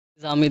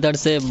हम इधर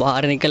से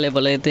बाहर निकले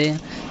बोले थे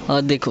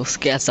और देखो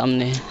क्या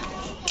सामने है,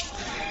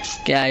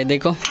 क्या है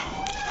देखो,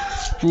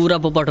 पूरा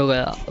पोपट हो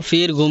गया।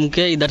 फिर घूम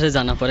के इधर से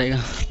जाना पड़ेगा।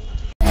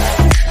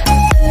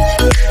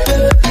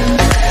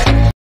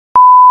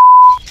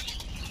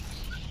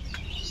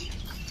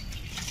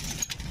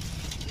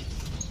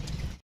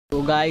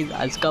 तो गाइस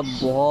आज का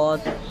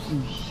बहुत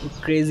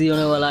क्रेजी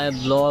होने वाला है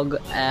ब्लॉग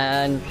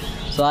एंड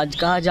तो आज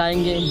कहाँ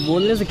जाएंगे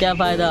बोलने से क्या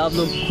फ़ायदा, आप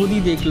लोग खुद ही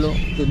देख लो।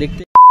 तो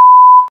देखते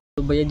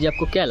तो भैया जी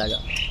आपको क्या लगा,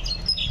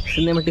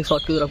 सिनेमैटिक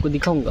शॉट की तरह आपको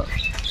दिखाऊंगा।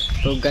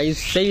 तो गाइस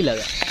सही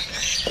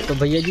लगा तो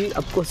भैया जी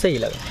आपको सही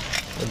लगा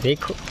तो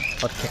देखो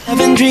और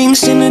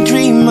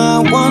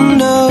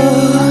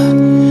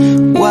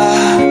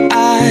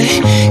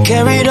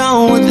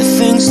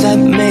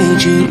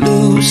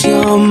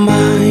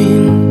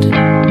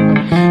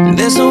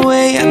There's no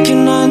way I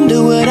can undo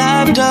what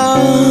I've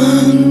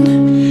done.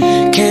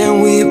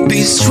 Can we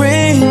be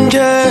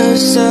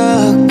strangers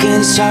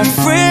again? Start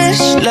fresh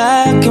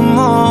like a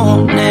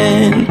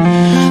morning.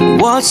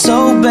 What's so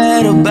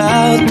bad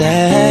about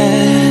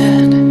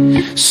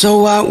that? So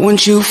why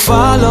won't you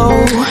follow?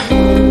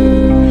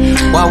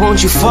 Why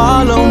won't you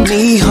follow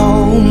me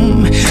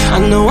home? I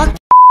know I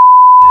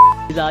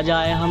आज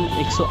आए हम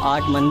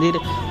 108 मंदिर।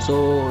 सो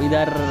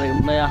इधर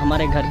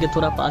हमारे घर के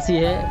थोड़ा पास ही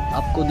है,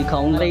 आपको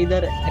दिखाऊंगा।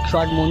 इधर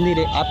 108 मंदिर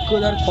है, आपको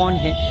उधर कौन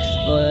है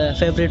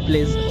फेवरेट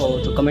प्लेस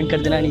तो कमेंट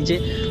कर देना नीचे।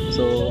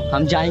 सो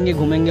हम जाएंगे,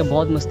 घूमेंगे,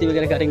 बहुत मस्ती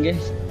वगैरह करेंगे।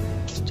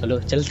 चलो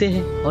चलते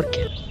हैं और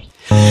क्या।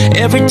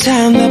 Every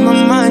time that my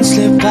mind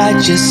slip, I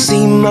just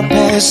see my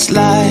past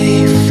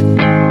life.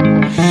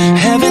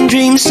 Having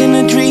dreams in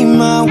a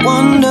dream, I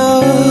wonder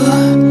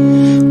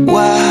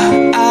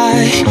why I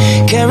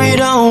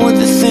carried on with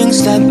the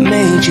things that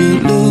made you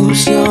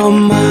lose your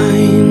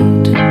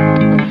mind.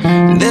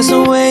 There's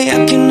no way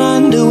I can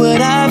undo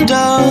what I've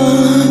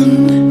done.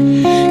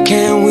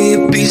 Can we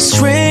be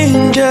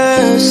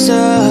strangers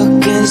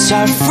again?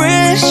 Start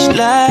fresh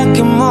like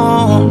a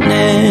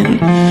morning.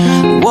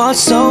 What's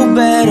so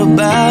bad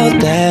about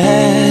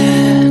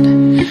that?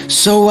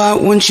 So why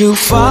won't you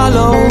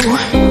follow?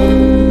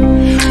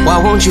 Why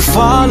won't you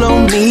follow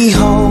me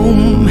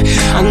home?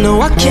 I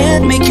know I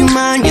can't make you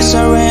mine. Yes,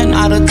 I ran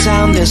out of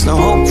town. There's no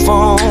hope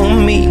for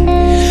me.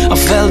 I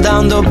fell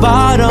down the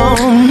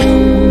bottom,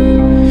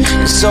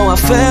 so I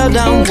fell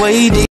down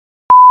way deep.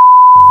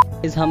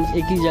 हम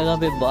एक ही जगह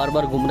पे बार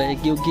बार घूम रहे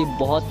हैं क्योंकि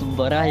बहुत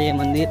बड़ा है ये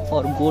मंदिर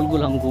और गोल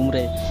गोल हम घूम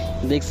रहे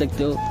हैं। देख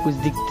सकते हो कुछ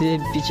दिखते हैं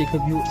पीछे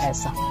का व्यू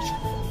ऐसा।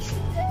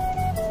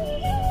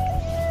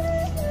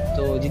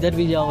 तो जिधर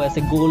भी जाओ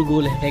ऐसे गोल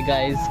गोल है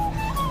गाइस।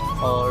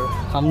 और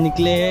हम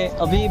निकले हैं,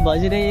 अभी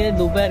बज रही है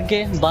दोपहर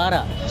के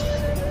 12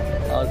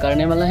 और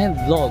करने वाला है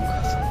व्लॉग।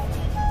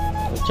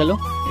 तो चलो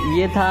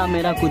ये था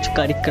मेरा कुछ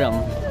कार्यक्रम।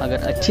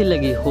 अगर अच्छी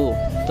लगी हो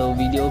तो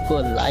वीडियो को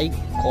लाइक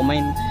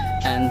कमेंट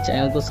एंड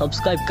चैनल को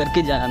सब्सक्राइब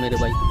करके जाना मेरे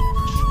भाई।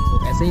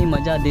 तो ऐसे ही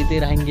मज़ा देते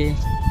रहेंगे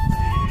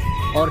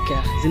और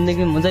क्या,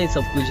 ज़िंदगी में मज़ा ही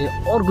सब कुछ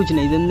है और कुछ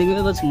नहीं, ज़िंदगी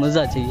में बस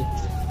मज़ा चाहिए।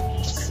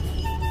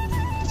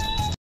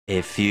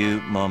 A few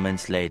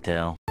moments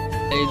later.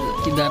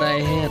 इधर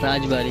आए हैं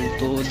राजबाड़ी,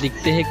 तो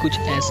दिखते हैं कुछ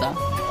ऐसा।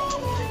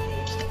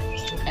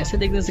 ऐसे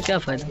देखने से क्या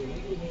फ़ायदा,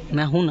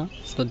 मैं हूँ ना,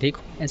 तो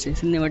देखो ऐसे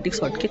सिनेमैटिक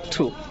शॉट के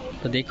थ्रू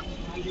तो देखो।